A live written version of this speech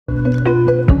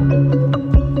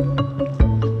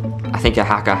I think a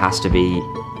hacker has to be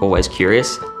always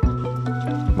curious.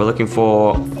 We're looking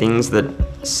for things that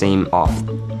seem off.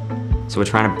 So we're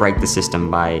trying to break the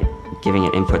system by giving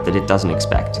it input that it doesn't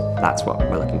expect. That's what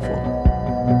we're looking for.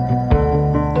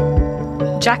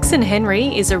 Jackson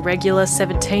Henry is a regular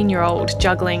 17-year-old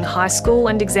juggling high school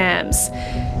and exams.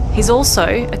 He's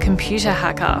also a computer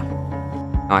hacker.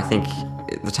 I think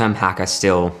the term hacker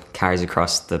still carries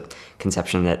across the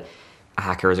conception that a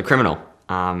hacker is a criminal.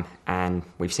 And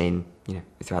we've seen,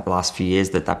 throughout the last few years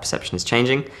that perception is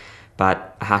changing,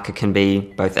 but a hacker can be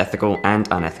both ethical and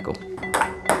unethical.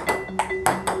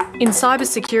 In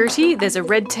cybersecurity, there's a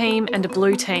red team and a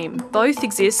blue team. Both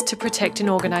exist to protect an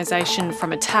organisation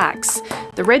from attacks.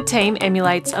 The red team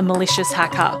emulates a malicious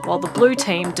hacker, while the blue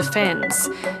team defends.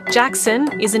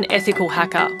 Jackson is an ethical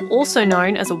hacker, also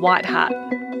known as a white hat.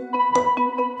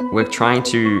 We're trying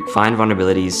to find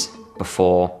vulnerabilities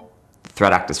before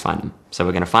threat actors find them. So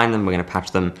we're going to find them, we're going to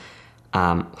patch them,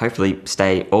 hopefully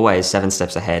stay always 7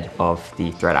 steps ahead of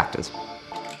the threat actors.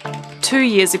 2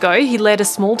 years ago, he led a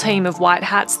small team of white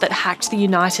hats that hacked the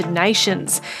United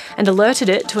Nations and alerted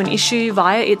it to an issue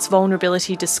via its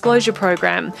vulnerability disclosure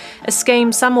program, a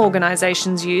scheme some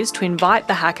organisations use to invite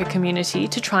the hacker community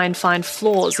to try and find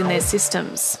flaws in their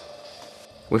systems.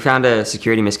 We found a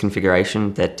security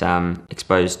misconfiguration that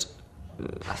exposed,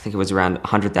 I think it was around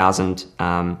 100,000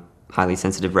 highly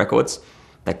sensitive records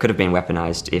that could have been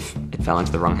weaponised if it fell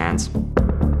into the wrong hands.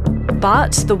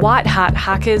 But the white hat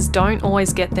hackers don't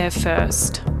always get there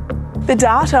first. The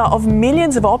data of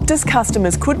millions of Optus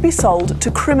customers could be sold to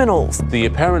criminals. The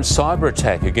apparent cyber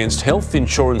attack against health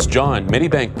insurance giant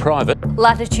Medibank Private.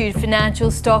 Latitude Financial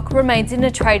stock remains in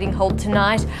a trading halt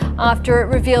tonight after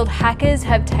it revealed hackers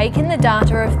have taken the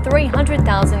data of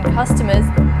 300,000 customers.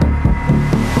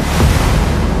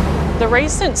 The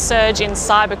recent surge in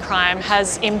cybercrime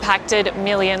has impacted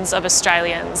millions of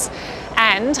Australians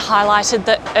and highlighted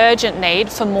the urgent need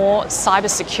for more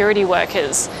cybersecurity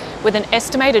workers, with an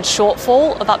estimated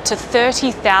shortfall of up to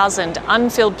 30,000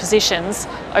 unfilled positions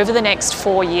over the next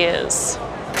 4 years.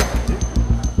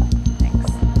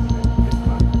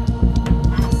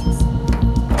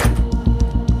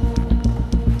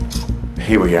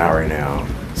 Here we are in our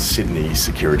Sydney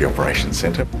Security Operations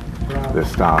Centre. The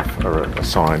staff are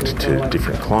assigned to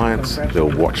different clients.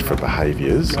 They'll watch for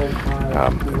behaviours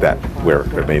where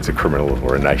it means a criminal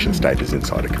or a nation state is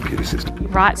inside a computer system.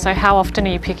 Right, so how often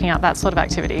are you picking up that sort of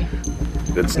activity?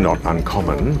 It's not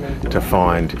uncommon to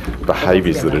find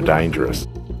behaviours that are dangerous.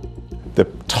 The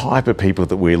type of people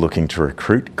that we're looking to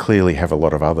recruit clearly have a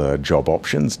lot of other job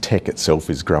options. Tech itself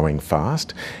is growing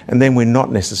fast, and then we're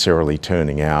not necessarily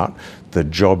turning out the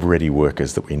job-ready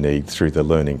workers that we need through the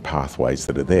learning pathways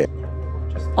that are there.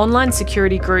 Online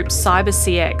security group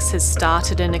CyberCX has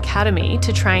started an academy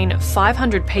to train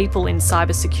 500 people in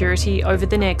cybersecurity over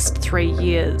the next 3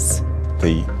 years.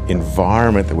 The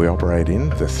environment that we operate in,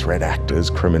 the threat actors,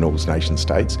 criminals, nation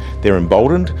states, they're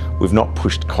emboldened. We've not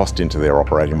pushed cost into their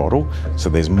operating model, so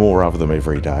there's more of them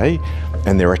every day,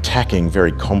 and they're attacking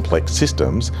very complex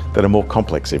systems that are more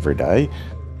complex every day.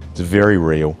 It's very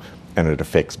real, and it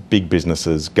affects big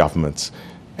businesses, governments,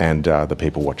 and the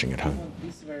people watching at home.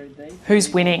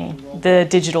 Who's winning the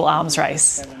digital arms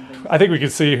race? I think we can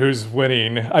see who's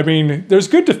winning. I mean, there's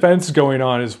good defense going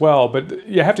on as well, but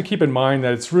you have to keep in mind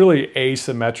that it's really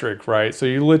asymmetric, right? So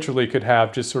you literally could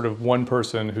have just sort of one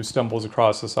person who stumbles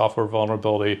across a software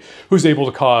vulnerability who's able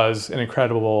to cause an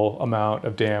incredible amount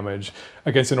of damage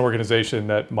against an organization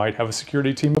that might have a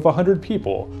security team of 100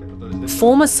 people.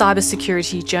 Former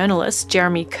cybersecurity journalist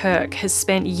Jeremy Kirk has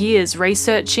spent years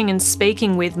researching and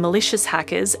speaking with malicious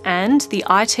hackers and the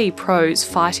IT pros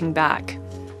fighting back.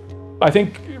 I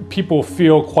think people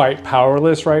feel quite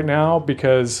powerless right now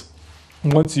because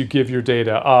once you give your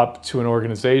data up to an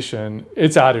organization,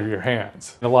 it's out of your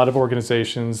hands. A lot of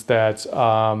organizations that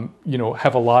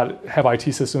have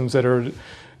IT systems that are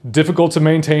difficult to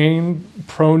maintain,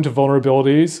 prone to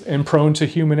vulnerabilities, and prone to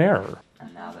human error.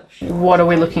 What are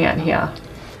we looking at here?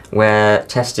 We're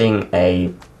testing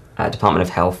a Department of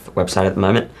Health website at the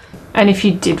moment. And if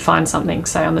you did find something,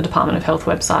 say on the Department of Health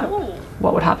website,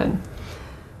 what would happen?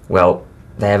 Well,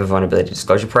 they have a vulnerability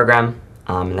disclosure program,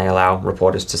 and they allow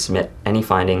reporters to submit any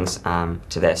findings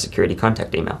to their security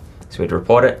contact email. So we'd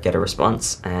report it, get a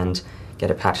response, and get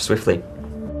it patched swiftly.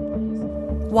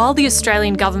 While the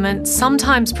Australian government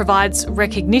sometimes provides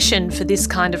recognition for this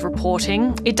kind of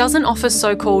reporting, it doesn't offer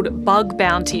so-called bug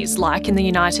bounties like in the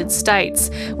United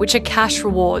States, which are cash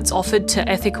rewards offered to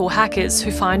ethical hackers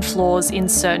who find flaws in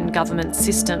certain government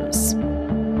systems.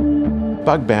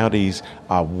 Bug bounties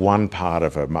are one part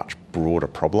of a much broader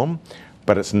problem.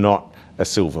 but it's not a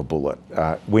silver bullet.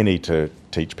 We need to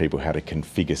teach people how to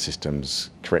configure systems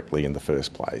correctly in the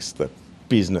first place, the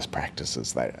business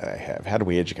practices they have. How do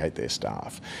we educate their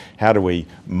staff? How do we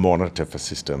monitor for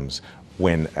systems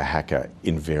when a hacker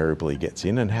invariably gets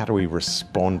in, and how do we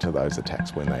respond to those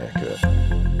attacks when they occur?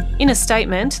 In a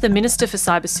statement, the Minister for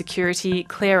Cybersecurity,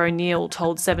 Claire O'Neill,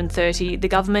 told 7:30 the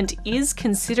government is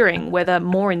considering whether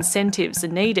more incentives are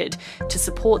needed to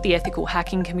support the ethical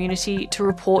hacking community to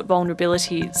report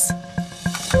vulnerabilities.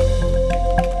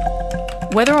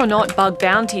 Whether or not bug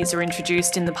bounties are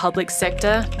introduced in the public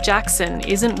sector, Jackson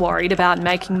isn't worried about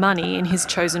making money in his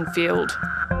chosen field.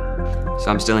 So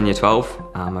I'm still in year 12.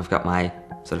 I've got my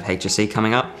sort of HSC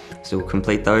coming up, still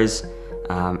complete those.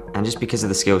 And just because of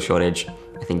the skill shortage,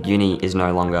 I think uni is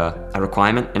no longer a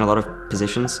requirement in a lot of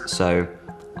positions. So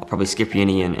I'll probably skip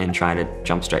uni and try to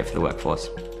jump straight for the workforce.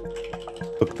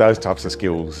 Look, those types of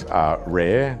skills are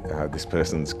rare. This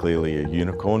person's clearly a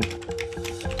unicorn.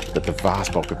 But the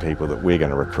vast bulk of people that we're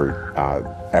going to recruit are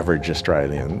average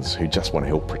Australians who just want to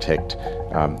help protect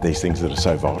these things that are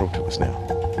so vital to us now.